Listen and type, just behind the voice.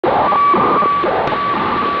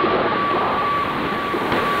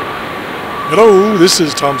Hello, this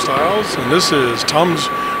is Tom Stiles, and this is Tom's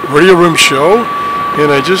Radio Room Show.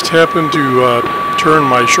 And I just happened to turn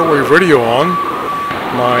my shortwave radio on,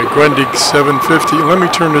 my Grundig 750. Let me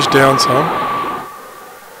turn this down some.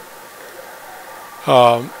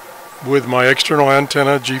 With my external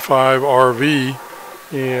antenna G5 RV,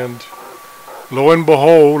 and lo and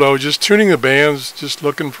behold, I was just tuning the bands, just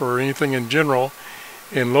looking for anything in general,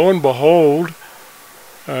 and lo and behold,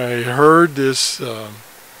 I heard this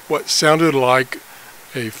what sounded like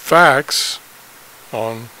a fax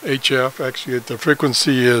on HF. Actually, the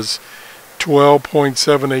frequency is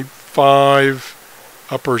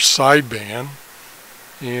 12.785 upper sideband,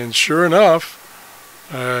 and sure enough,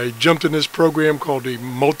 I jumped in this program called the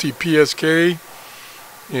multi-PSK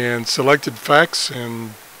and selected fax,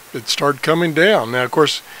 and it started coming down. Now, of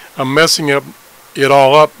course, I'm messing it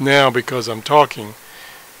all up now because I'm talking,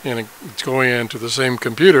 and it's going into the same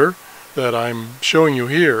computer that I'm showing you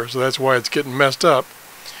here, so that's why it's getting messed up.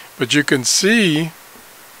 But you can see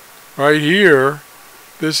right here,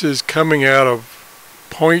 this is coming out of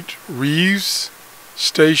Point Reeves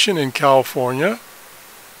Station in California,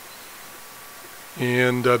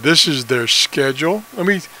 and this is their schedule. Let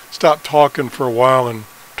me stop talking for a while and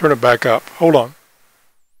turn it back up. Hold on.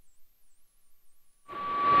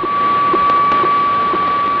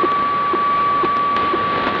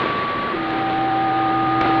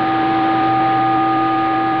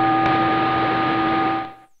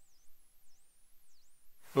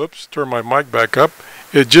 Oops, turn my mic back up.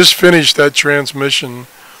 It just finished that transmission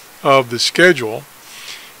of the schedule.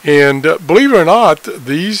 And believe it or not,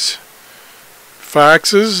 these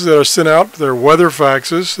faxes that are sent out, they're weather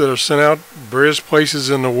faxes that are sent out various places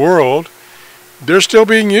in the world. They're still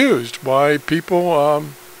being used by people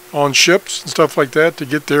on ships and stuff like that to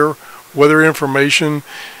get their weather information,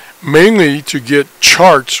 mainly to get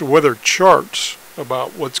charts, weather charts,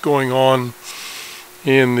 about what's going on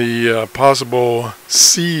in the possible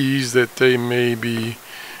seas that they may be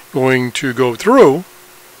going to go through.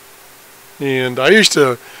 And I used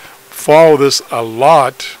to follow this a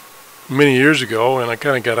lot many years ago, and I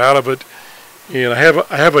kind of got out of it. And I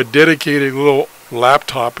have a dedicated little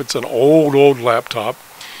laptop. It's an old laptop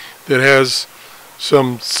that has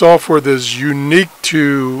some software that's unique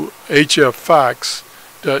to HF Fax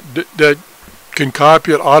that can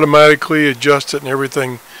copy it automatically, adjust it, and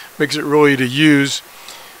everything. Makes it really to use.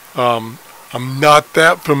 I'm not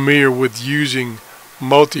that familiar with using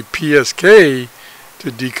multi-PSK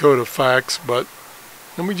to decode a fax, but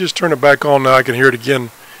let me just turn it back on now. I can hear it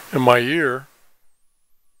again in my ear.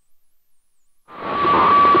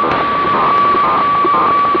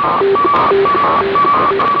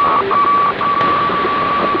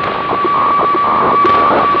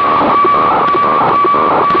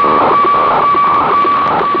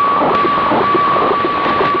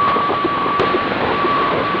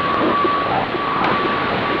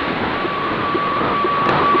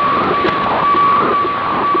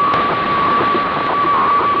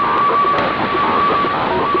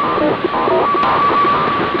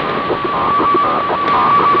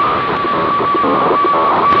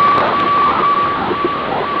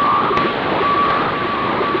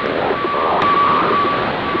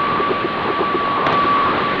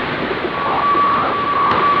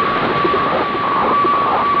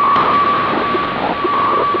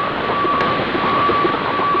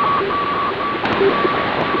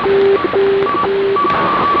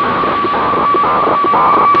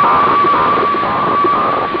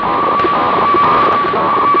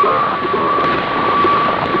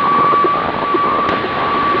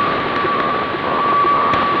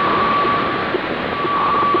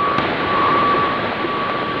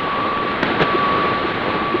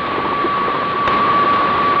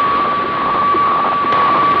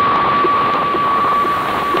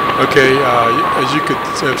 Okay, as you could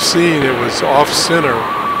have seen, it was off-center,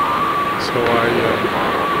 so I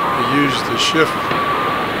used the shift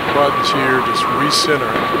buttons here to recenter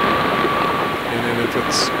it, and then if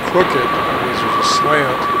it's crooked, because there's a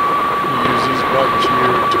slant, you use these buttons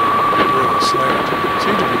here to get rid of the slant. It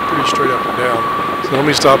seems to be pretty straight up and down, so let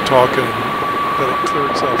me stop talking and let it clear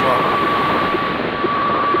itself up.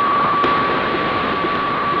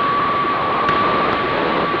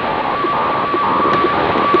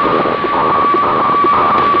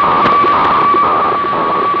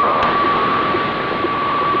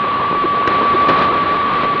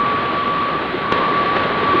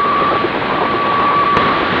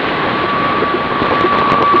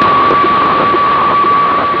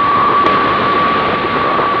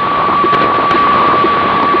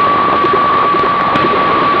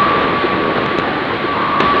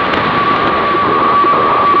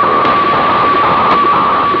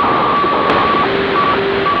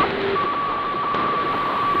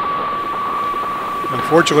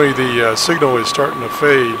 Unfortunately, the signal is starting to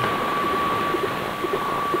fade.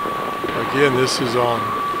 Again, this is on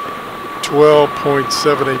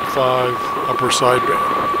 12.785 upper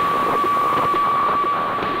sideband.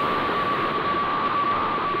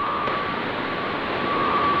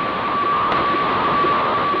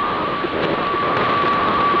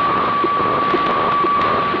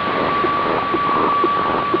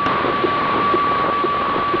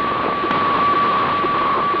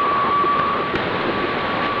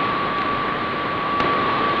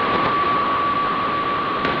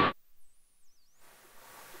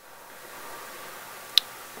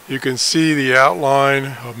 You can see the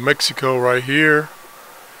outline of Mexico right here.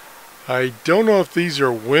 I don't know if these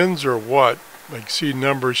are winds or what. I can see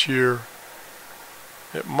numbers here.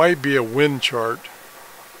 It might be a wind chart.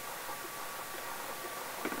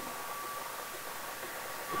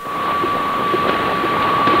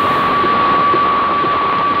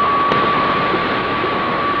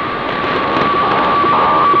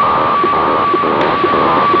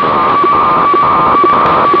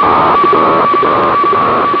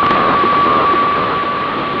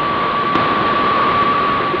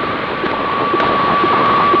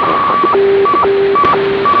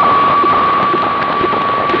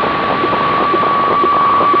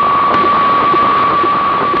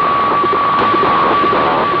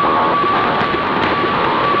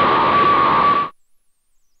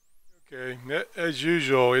 Okay, as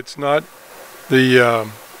usual, it's not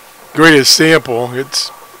the greatest sample.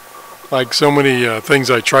 It's like so many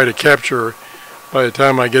things I try to capture. By the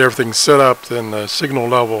time I get everything set up, then the signal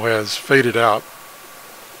level has faded out.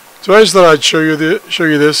 So I just thought I'd show you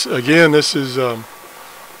this. Again, this is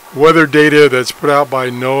weather data that's put out by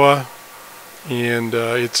NOAA, and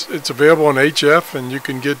it's available on HF, and you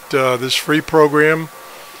can get this free program,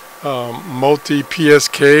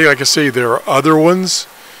 multi-PSK. Like I say, there are other ones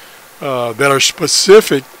that are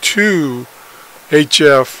specific to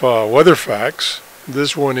HF Wefax.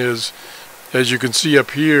 This one is, as you can see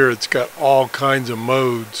up here, it's got all kinds of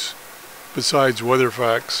modes besides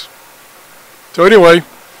Wefax. So anyway,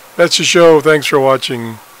 that's the show. Thanks for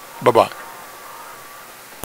watching. Bye-bye.